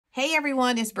Hey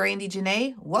everyone, it's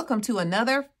Janei. Welcome to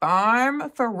another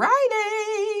Farm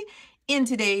Friday. In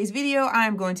today's video,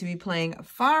 I'm going to be playing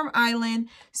Farm Island.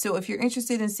 So if you're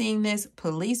interested in seeing this,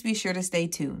 please be sure to stay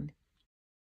tuned.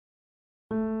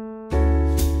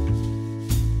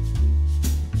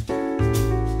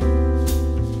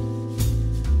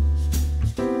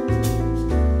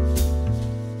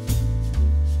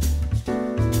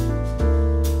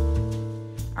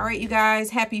 All right, you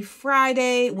guys, happy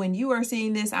Friday. When you are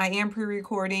seeing this, I am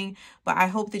pre-recording, but I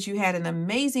hope that you had an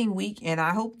amazing week, and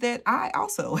I hope that I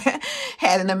also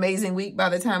had an amazing week by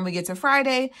the time we get to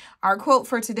Friday. Our quote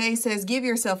for today says, give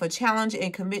yourself a challenge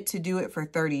and commit to do it for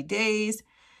 30 days.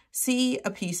 See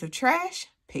a piece of trash,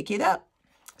 pick it up.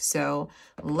 So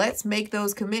let's make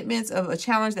those commitments of a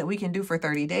challenge that we can do for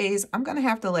 30 days. I'm going to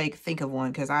have to think of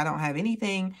one because I don't have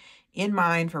anything in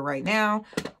mind for right now,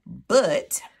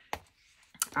 but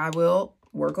I will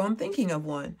work on thinking of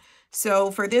one.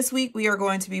 So for this week, we are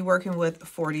going to be working with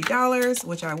 $40,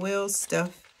 which I will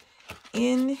stuff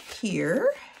in here.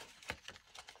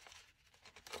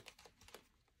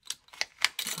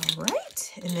 All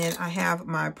right. And then I have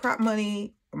my prop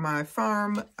money, my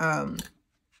Farm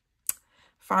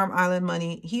Island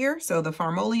money here. So the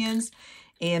Farmolians,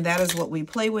 and that is what we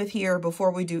play with here.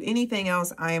 Before we do anything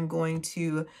else, I am going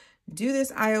to do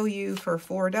this IOU for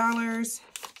 $4.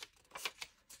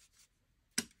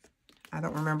 I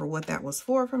don't remember what that was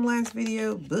for from last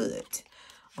video, but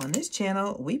on this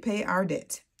channel, we pay our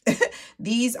debt.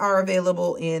 These are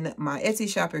available in my Etsy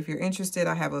shop if you're interested.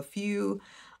 I have a few,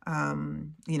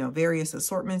 various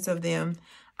assortments of them.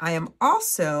 I am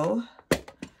also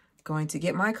going to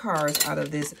get my cards out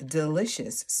of this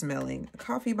delicious smelling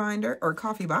coffee binder or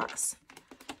coffee box.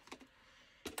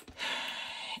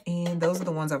 And those are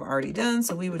the ones I've already done,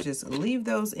 so we would just leave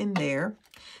those in there.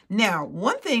 Now,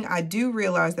 one thing I do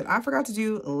realize that I forgot to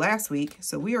do last week,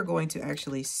 so we are going to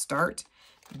actually start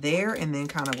there and then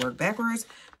kind of work backwards.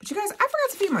 But you guys, I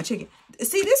forgot to feed my chicken.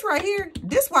 See, this right here,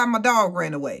 this is why my dog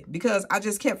ran away, because I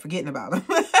just kept forgetting about him.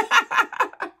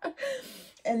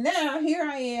 And now here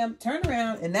I am, turned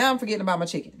around, and now I'm forgetting about my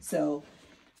chicken. So,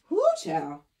 whoo,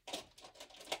 child.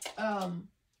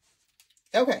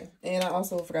 Okay, and I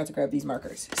also forgot to grab these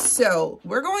markers. So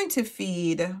we're going to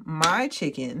feed my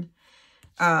chicken,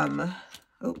 oh,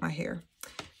 my hair.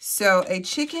 So a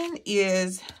chicken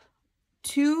is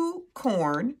 2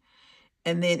 corn,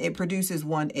 and then it produces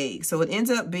 1 egg. So it ends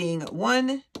up being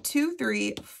 $1, $2,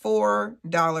 $3,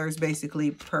 $4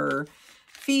 basically per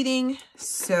feeding.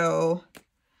 So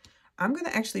I'm going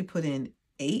to actually put in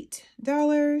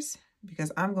 $8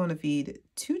 because I'm going to feed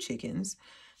 2 chickens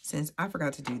since I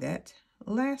forgot to do that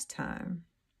last time.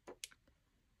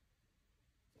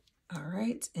 All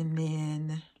right, and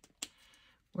then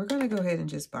we're going to go ahead and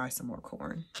just buy some more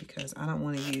corn because I don't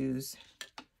want to use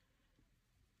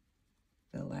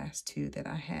the last 2 that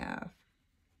I have.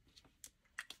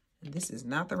 And this is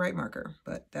not the right marker,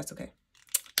 but that's okay.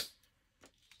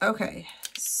 Okay,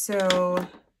 so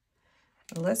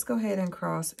let's go ahead and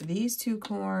cross these 2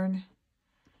 corn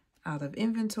out of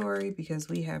inventory because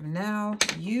we have now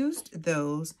used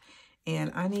those.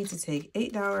 And I need to take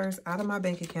 $8 out of my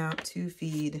bank account to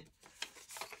feed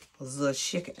the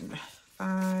chicken.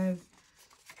 5,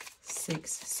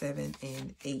 6, 7,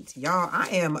 and 8. Y'all, I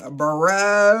am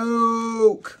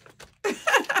broke.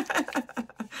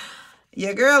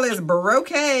 Your girl is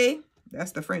broke.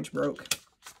 That's the French broke.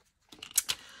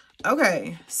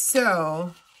 Okay,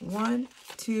 so 1,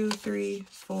 2, 3,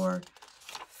 4,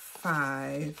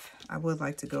 5. I would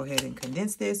like to go ahead and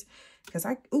condense this. Because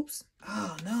oops.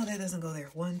 Oh, no, that doesn't go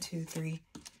there. 1, 2, 3,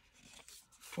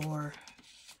 4,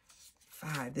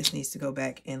 5. This needs to go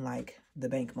back in the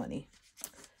bank money.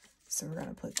 So we're going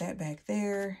to put that back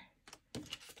there.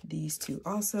 These 2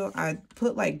 also. I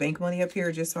put bank money up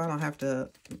here just so I don't have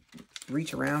to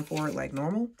reach around for it like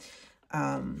normal.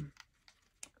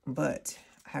 But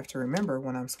I have to remember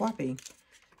when I'm swapping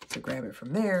to grab it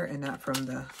from there and not from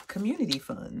the community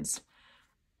funds.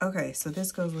 Okay, so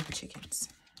this goes with the chickens.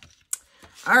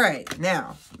 All right,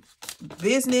 now,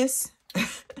 business,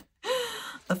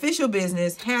 official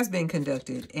business has been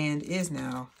conducted and is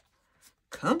now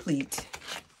complete.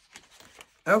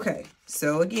 Okay,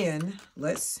 so again,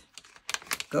 let's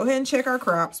go ahead and check our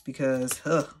crops because,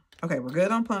 okay, we're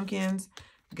good on pumpkins,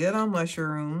 good on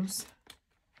mushrooms.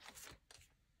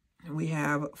 We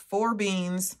have 4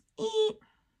 beans.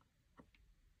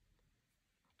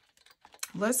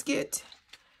 Let's get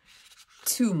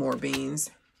 2 more beans.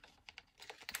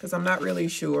 Because I'm not really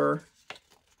sure.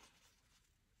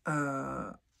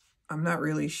 I'm not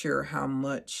really sure how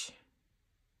much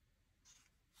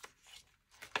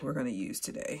we're going to use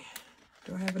today.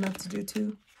 Do I have enough to do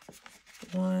 2?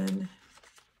 1,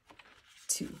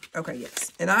 2. Okay,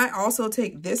 yes. And I also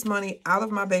take this money out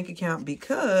of my bank account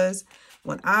because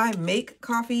when I make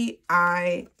coffee,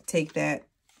 I take that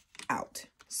out.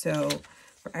 So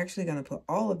we're actually going to put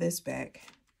all of this back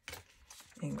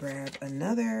and grab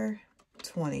another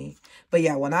 20. But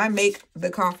yeah, when I make the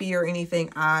coffee or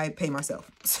anything, I pay myself.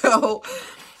 So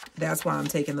that's why I'm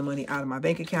taking the money out of my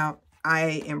bank account.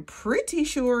 I am pretty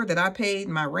sure that I paid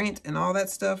my rent and all that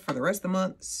stuff for the rest of the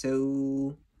month.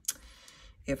 So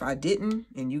if I didn't,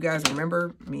 and you guys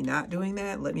remember me not doing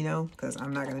that, let me know, because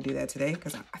I'm not going to do that today,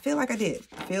 because I feel like I did.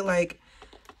 I feel like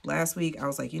last week I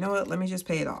was like, you know what? Let me just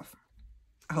pay it off.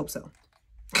 I hope so.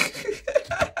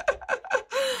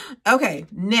 Okay,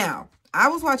 now, I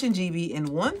was watching GB, and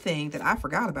one thing that I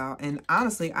forgot about, and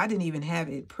honestly, I didn't even have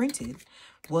it printed,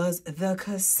 was the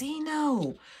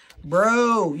casino.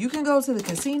 Bro, you can go to the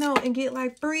casino and get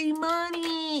like free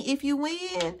money if you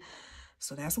win.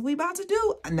 So that's what we about to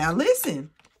do. Now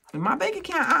listen, in my bank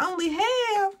account, I only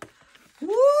have,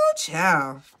 woo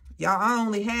child. Y'all, I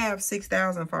only have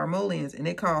 6,000 Farmolians, and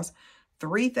it costs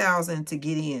 3,000 to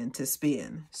get in to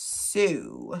spend.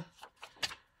 So,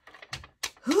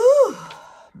 whew,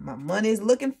 my money's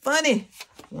looking funny.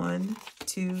 1,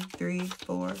 2, 3,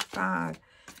 4, 5.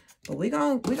 But we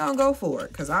gonna go for it,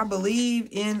 because I believe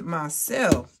in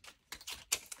myself.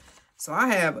 So I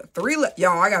have 3 left.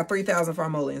 Y'all, I got 3,000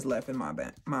 Farmolians left in my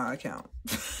account.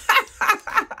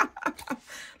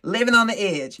 Living on the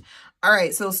edge. All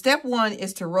right, so step 1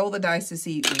 is to roll the dice to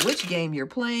see which game you're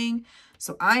playing.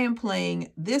 So I am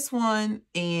playing this one,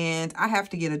 and I have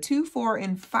to get a 2, 4,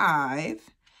 and 5,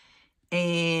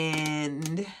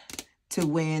 and to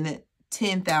win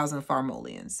 10,000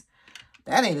 Farmolians.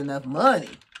 That ain't enough money.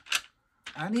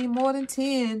 I need more than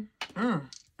 10.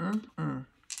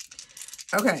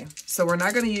 Okay, so we're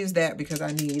not going to use that because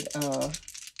I need,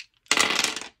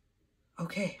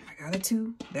 okay, I got a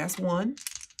 2. That's 1.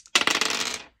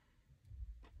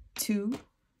 2.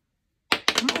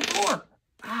 Come on, 4.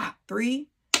 3.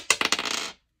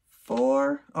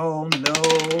 4. Oh, no.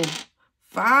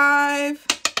 5.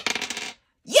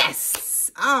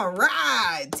 Yes! All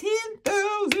right.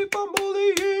 10,000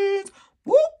 Farmolians.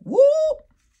 Whoop, whoop.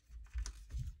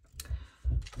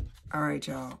 All right,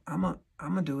 y'all. I'm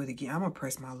gonna do it again. I'm gonna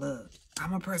press my luck. I'm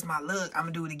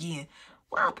gonna do it again.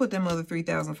 Where I put them other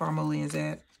 3,000 Farmolians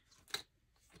at?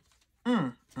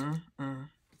 Y'all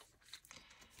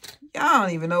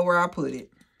don't even know where I put it.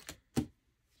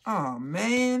 Oh,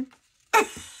 man.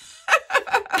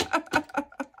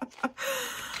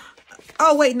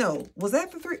 Oh, wait, no. Was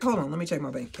that the 3? Hold on. Let me check my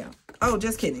bank account. Oh,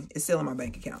 just kidding. It's still in my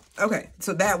bank account. Okay,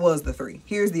 so that was the 3.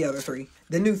 Here's the other 3.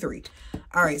 The new 3.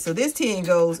 All right, so this 10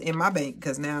 goes in my bank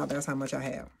because now that's how much I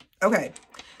have. Okay.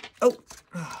 Oh,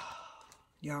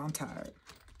 y'all, I'm tired.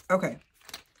 Okay.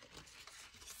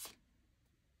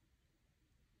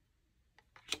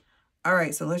 All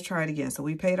right, so let's try it again. So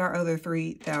we paid our other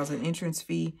 3,000 entrance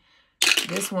fee.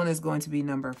 This one is going to be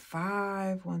number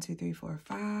 5. 1, 2, 3, 4,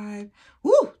 5.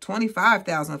 Woo!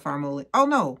 25,000 Farmolians. Oh,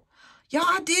 no. Y'all,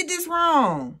 I did this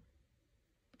wrong.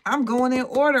 I'm going in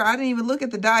order. I didn't even look at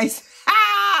the dice.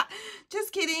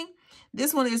 Just kidding.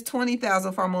 This one is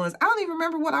 20,000 Farmolians. I don't even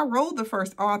remember what I rolled the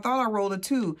first. Oh, I thought I rolled a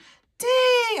 2. Dang,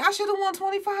 I should have won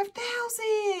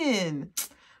 25,000.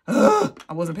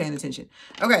 I wasn't paying attention.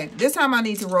 Okay, this time I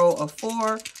need to roll a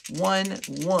 4, 1,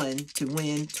 1 to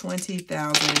win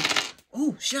 20,000.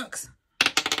 Oh, shucks.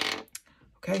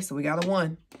 Okay, so we got a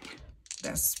 1.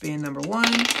 That's spin number 1.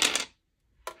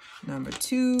 Number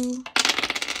 2.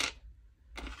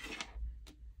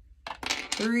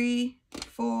 3,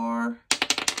 4,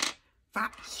 5.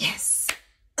 Yes.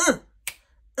 Ooh, ooh,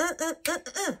 ooh,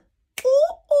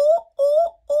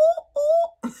 ooh, ooh.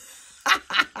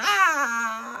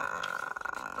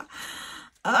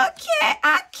 Okay.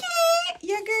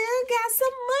 Your girl got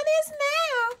some monies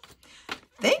now.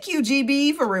 Thank you,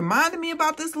 GB, for reminding me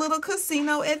about this little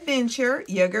casino adventure.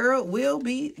 Your girl will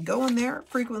be going there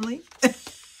frequently.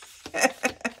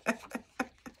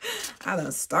 I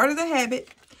done started a habit.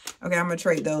 Okay, I'm going to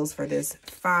trade those for this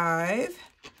 5.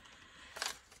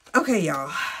 Okay,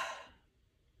 y'all.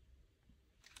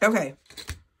 Okay.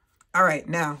 All right,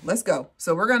 now let's go.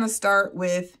 So we're going to start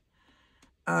with,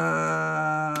 we're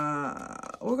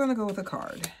going to go with a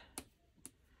card.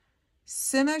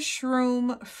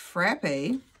 Cinnashroom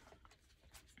Frappe.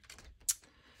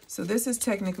 So this is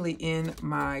technically in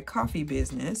my coffee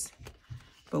business,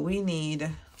 but we need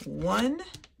 1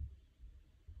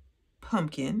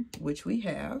 pumpkin, which we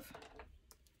have.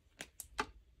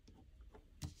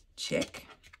 Check.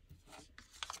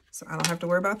 So I don't have to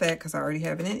worry about that because I already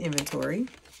have it in inventory.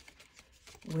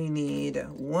 We need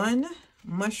 1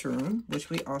 mushroom, which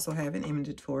we also have in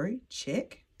inventory.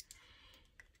 Check.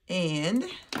 And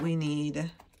we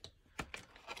need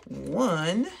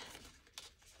 1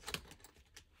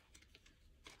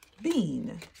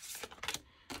 bean.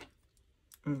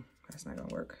 That's not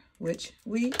gonna work, which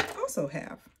we also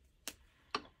have.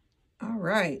 All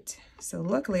right, so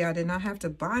luckily I did not have to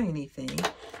buy anything.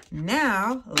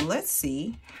 Now let's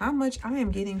see how much I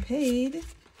am getting paid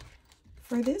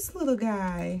for this little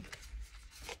guy.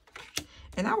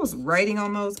 And I was writing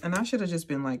on those, and I should have just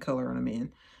been like coloring them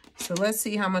in. So let's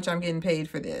see how much I'm getting paid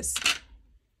for this.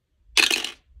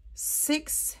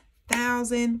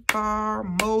 6,000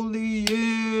 farmolians.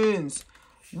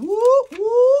 Whoop,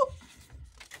 whoop.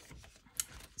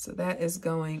 So that is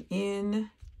going in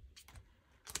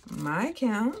my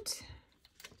account.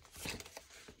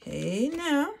 Hey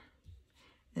now.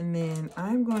 And then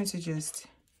I'm going to just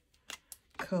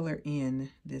color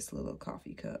in this little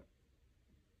coffee cup.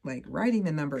 Like writing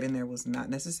the number in there was not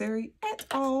necessary at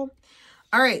all.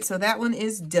 All right, so that one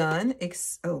is done.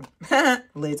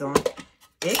 Lids on.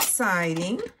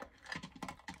 Exciting.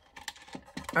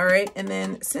 All right, and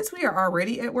then since we are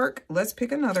already at work, let's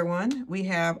pick another one. We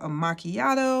have a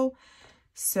macchiato.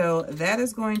 So that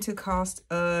is going to cost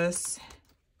us,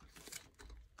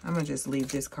 I'm gonna just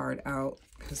leave this card out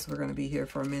because we're gonna be here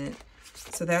for a minute.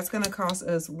 So that's gonna cost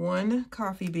us 1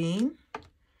 coffee bean.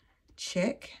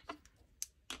 Check.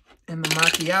 And the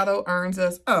macchiato earns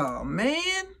us, oh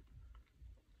man,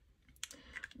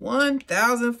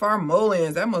 1,000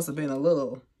 farmolians. That must have been a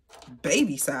little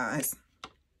baby size.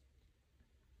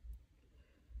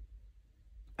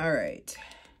 All right.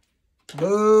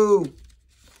 Boo.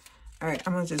 All right,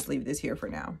 I'm gonna just leave this here for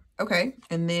now. Okay,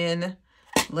 and then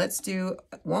let's do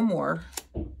one more.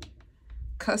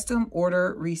 Custom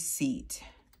order receipt.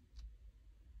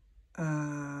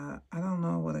 I don't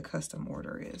know what a custom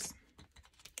order is.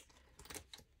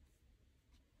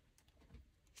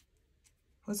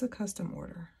 What's a custom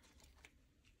order?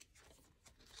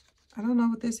 I don't know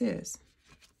what this is.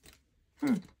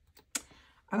 I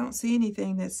don't see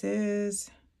anything that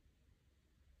says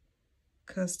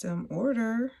custom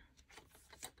order.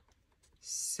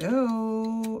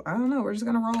 So, I don't know. We're just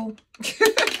going to roll.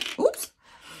 Oops.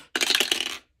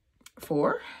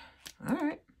 4. All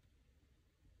right.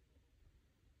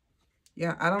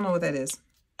 Yeah, I don't know what that is.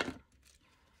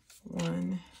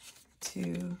 1,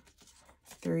 2,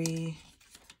 3,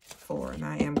 4. And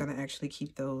I am going to actually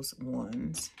keep those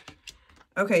ones.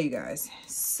 Okay, you guys.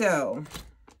 So,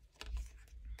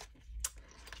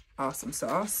 awesome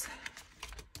sauce.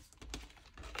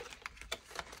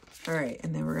 All right,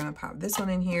 and then we're gonna pop this one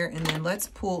in here, and then let's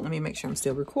pull, let me make sure I'm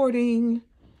still recording.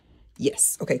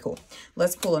 Yes, okay, cool.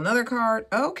 Let's pull another card.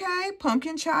 Okay,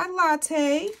 pumpkin chai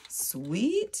latte,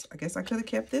 sweet. I guess I could have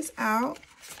kept this out.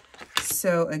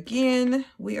 So again,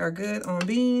 we are good on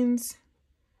beans.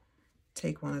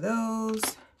 Take one of those.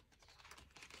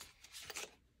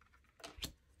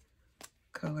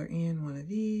 Color in one of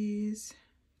these.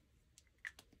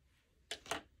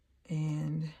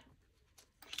 And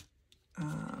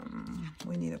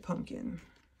we need a pumpkin.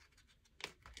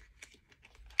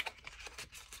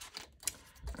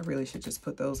 I really should just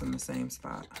put those in the same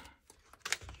spot.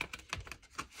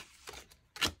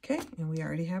 Okay, and we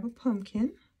already have a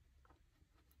pumpkin.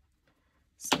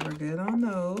 So we're good on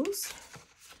those.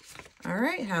 All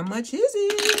right, how much is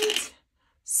it?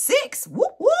 6.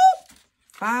 Whoop, whoop.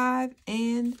 5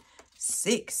 and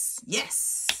 6.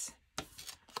 Yes.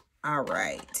 All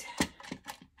right.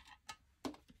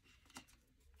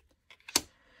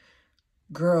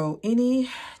 Grow any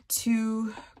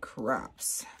 2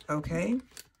 crops. Okay.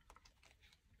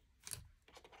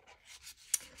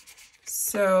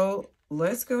 So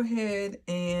let's go ahead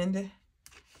and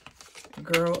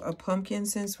grow a pumpkin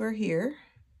since we're here.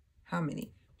 How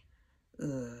many?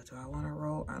 Do I want to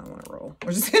roll? I don't want to roll.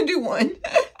 We're just going to do 1.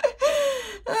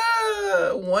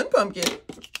 1 pumpkin.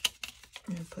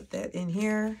 I'm going to put that in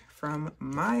here from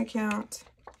my account.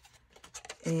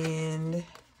 And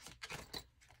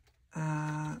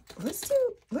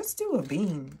let's do a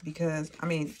bean, because I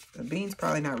mean, a bean's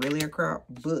probably not really a crop,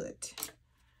 but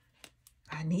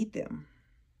I need them.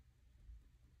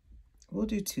 We'll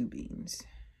do 2 beans.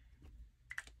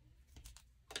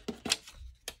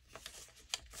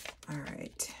 All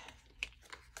right.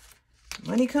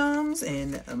 Money comes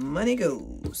and money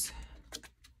goes.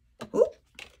 Oop.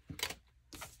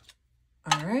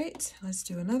 All right, let's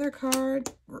do another card.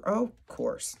 Oh, of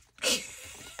course.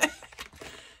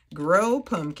 Grow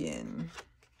pumpkin.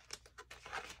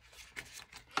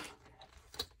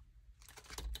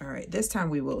 All right, this time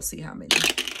we will see how many.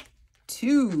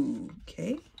 2,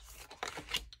 okay.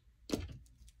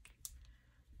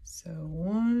 So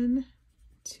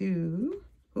 2.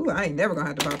 Ooh, I ain't never gonna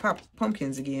have to buy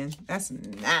pumpkins again. That's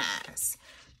nice.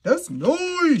 That's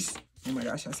nice. Oh my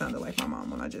gosh, I sounded like my mom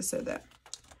when I just said that.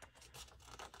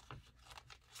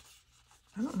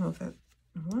 I don't know if that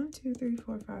 1, 2, 3,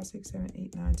 4, 5, 6, 7,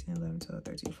 8, 9, 10, 11, 12,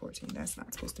 13, 14. That's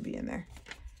not supposed to be in there.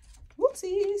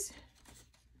 Whoopsies.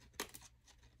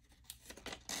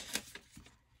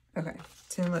 Okay,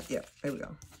 10 left. Yep, there we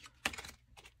go.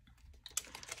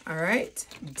 All right,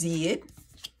 did.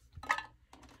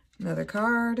 Another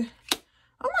card.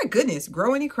 Oh my goodness,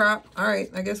 grow any crop. All right,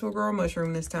 I guess we'll grow a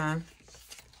mushroom this time.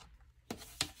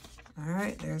 All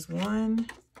right, there's one.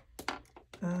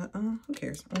 Who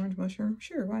cares? Orange mushroom?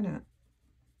 Sure, why not?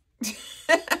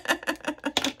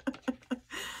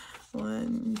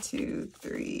 1, 2,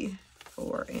 3,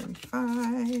 4, and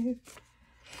 5.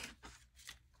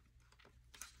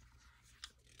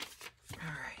 All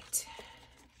right.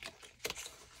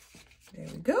 There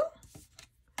we go.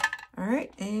 All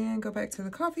right, and go back to the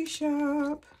coffee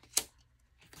shop.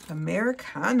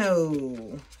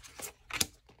 Americano.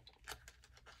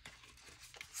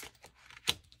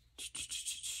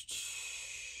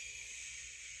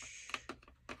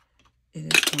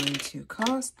 It is going to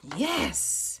cost,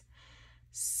 yes,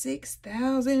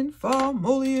 6,000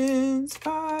 Farmolians,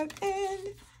 5 and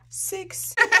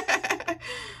 6.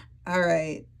 All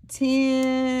right,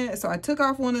 10. So I took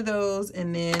off one of those,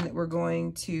 and then we're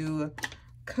going to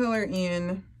color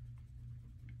in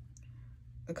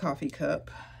a coffee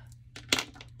cup.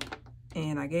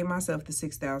 And I gave myself the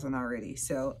 6,000 already.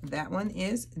 So that one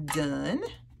is done.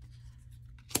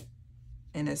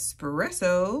 An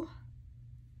espresso.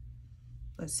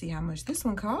 Let's see how much this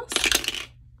one costs.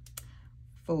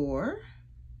 4.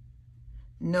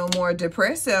 No more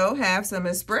depresso, have some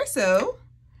espresso.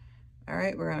 All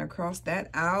right, we're gonna cross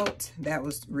that out. That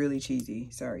was really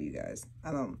cheesy. Sorry, you guys.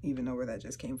 I don't even know where that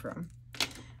just came from.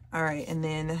 All right, and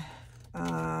then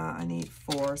I need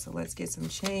 4, so let's get some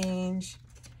change.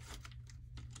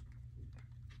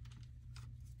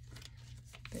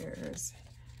 There's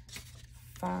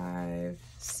 5,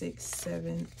 6,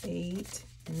 7, 8,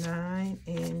 9,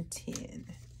 and 10.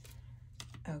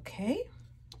 Okay.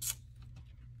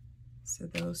 So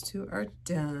those two are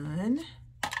done.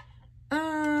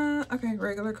 Okay,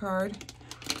 regular card.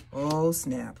 Oh,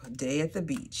 snap. A day at the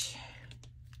beach.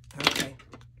 Okay.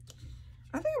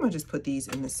 I think I'm gonna just put these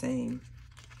in the same.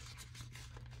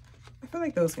 I feel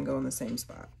like those can go in the same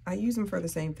spot. I use them for the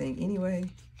same thing anyway.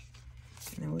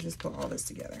 And then we'll just put all this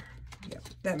together. Yep,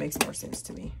 that makes more sense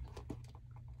to me.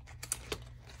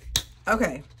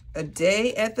 Okay, a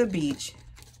day at the beach,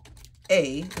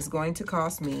 A, is going to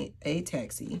cost me a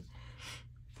taxi,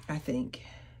 I think.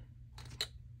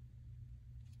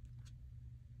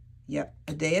 Yep,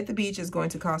 a day at the beach is going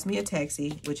to cost me a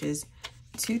taxi, which is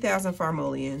 2,000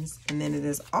 Farmolians, and then it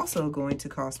is also going to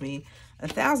cost me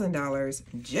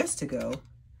 $1,000 just to go.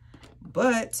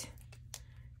 But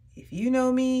if you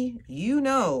know me, you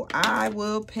know I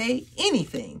will pay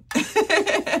anything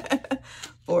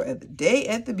for a day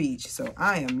at the beach. So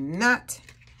I am not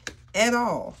at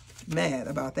all mad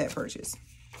about that purchase.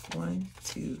 1,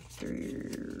 2,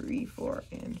 3, 4,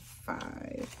 and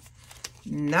 5.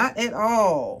 Not at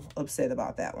all upset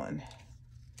about that one.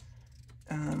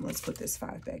 Let's put this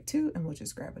 5 back too, and we'll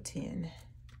just grab a 10.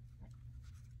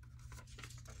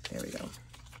 There we go.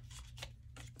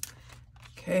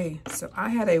 Okay, so I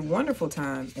had a wonderful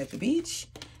time at the beach.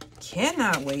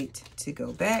 Cannot wait to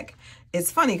go back.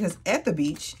 It's funny because at the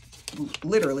beach,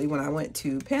 literally when I went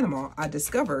to Panama, I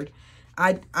discovered,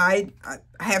 I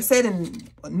have said in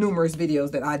numerous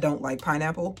videos that I don't like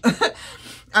pineapple.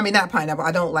 I mean, not pineapple,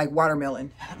 I don't like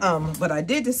watermelon. But I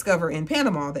did discover in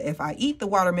Panama that if I eat the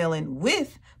watermelon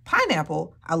with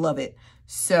pineapple, I love it.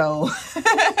 So,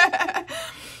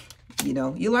 you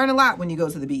know, you learn a lot when you go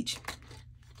to the beach.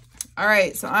 All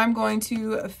right, so I'm going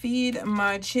to feed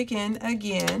my chicken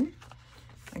again.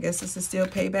 I guess this is still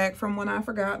payback from when I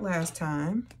forgot last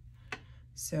time.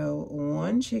 So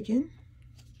 1 chicken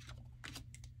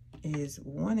is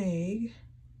 1 egg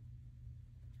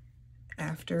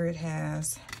after it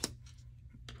has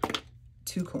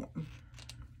 2 corn.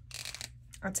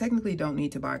 I technically don't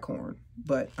need to buy corn,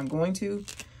 but I'm going to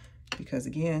because,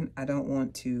 again, I don't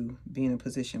want to be in a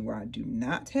position where I do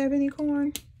not have any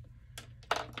corn.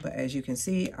 But as you can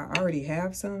see, I already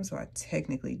have some, so I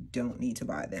technically don't need to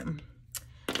buy them.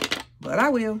 But I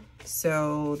will.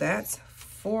 So that's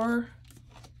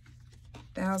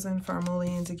 4,000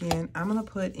 Farmolians again. I'm going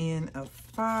to put in a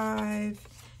 5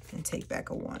 and take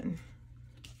back a 1.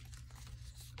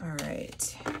 All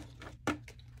right.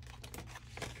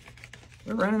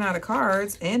 We're running out of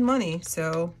cards and money,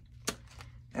 so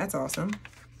that's awesome.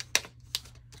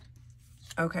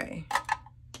 Okay.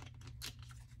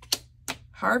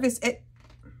 Harvest egg.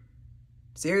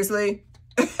 Seriously?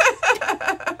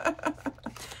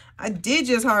 I did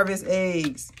just harvest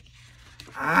eggs.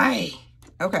 Aye.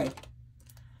 Okay.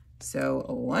 So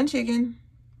 1 chicken,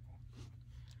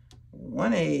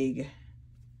 1 egg.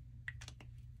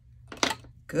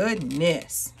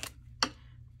 Goodness.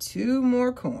 2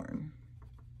 more corn.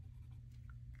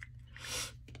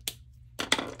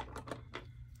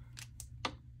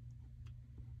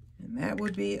 And that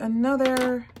would be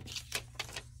another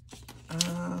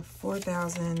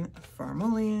 4,000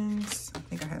 farmolians. I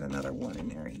think I had another 1 in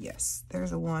there. Yes,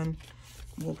 there's a 1.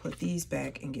 We'll put these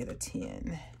back and get a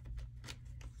 10.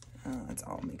 It's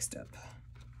all mixed up.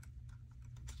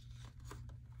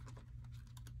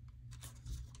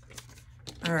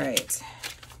 All right.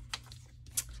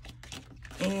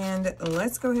 And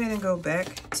let's go ahead and go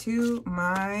back to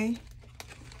my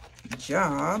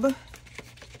job.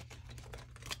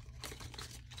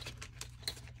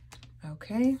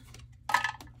 Okay.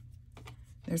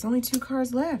 There's only 2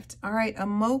 cards left. All right, a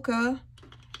mocha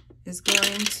is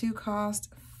going to cost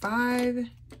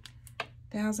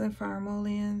 5,000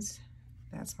 farmolians.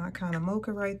 That's my kind of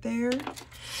mocha right there.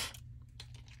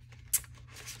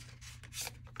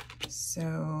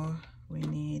 So we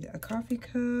need a coffee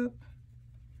cup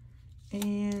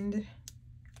and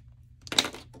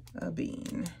a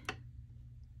bean.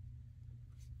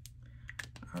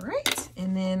 All right,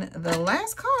 and then the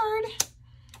last card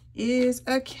is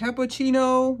a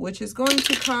cappuccino, which is going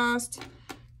to cost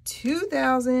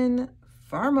 2,000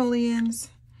 farmolians.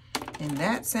 And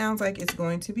that sounds like it's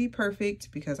going to be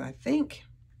perfect because I think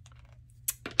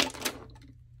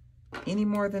any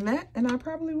more than that, and I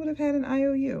probably would have had an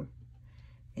IOU.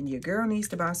 And your girl needs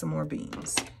to buy some more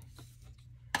beans.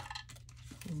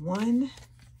 1,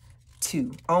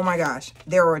 2. Oh my gosh,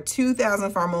 there are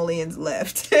 2,000 farmolians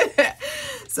left.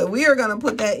 So we are going to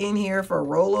put that in here for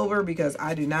rollover because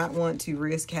I do not want to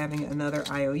risk having another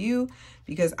IOU,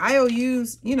 because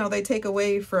IOUs, you know, they take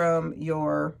away from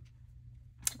your,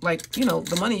 like, you know,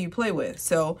 the money you play with.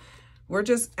 So we're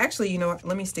just, actually, you know what,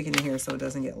 let me stick it in here so it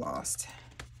doesn't get lost.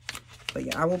 But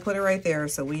yeah, I will put it right there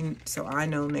so I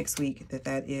know next week that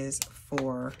that is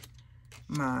for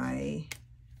my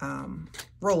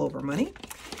rollover money.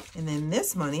 And then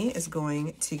this money is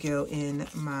going to go in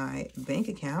my bank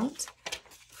account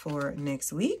for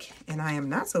next week. And I am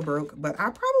not so broke, but I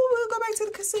probably will go back to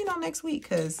the casino next week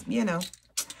because, you know,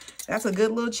 that's a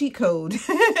good little cheat code.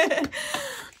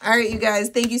 All right, you guys,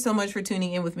 thank you so much for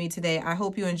tuning in with me today. I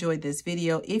hope you enjoyed this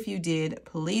video. If you did,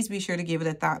 please be sure to give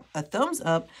it a thumbs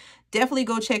up. Definitely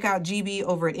go check out GB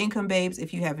over at Income Babes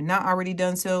if you have not already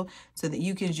done so that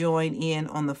you can join in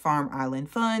on the Farm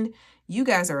Island Fund. You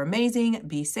guys are amazing.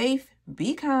 Be safe,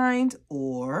 be kind,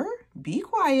 or be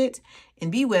quiet,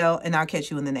 and be well, and I'll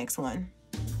catch you in the next one.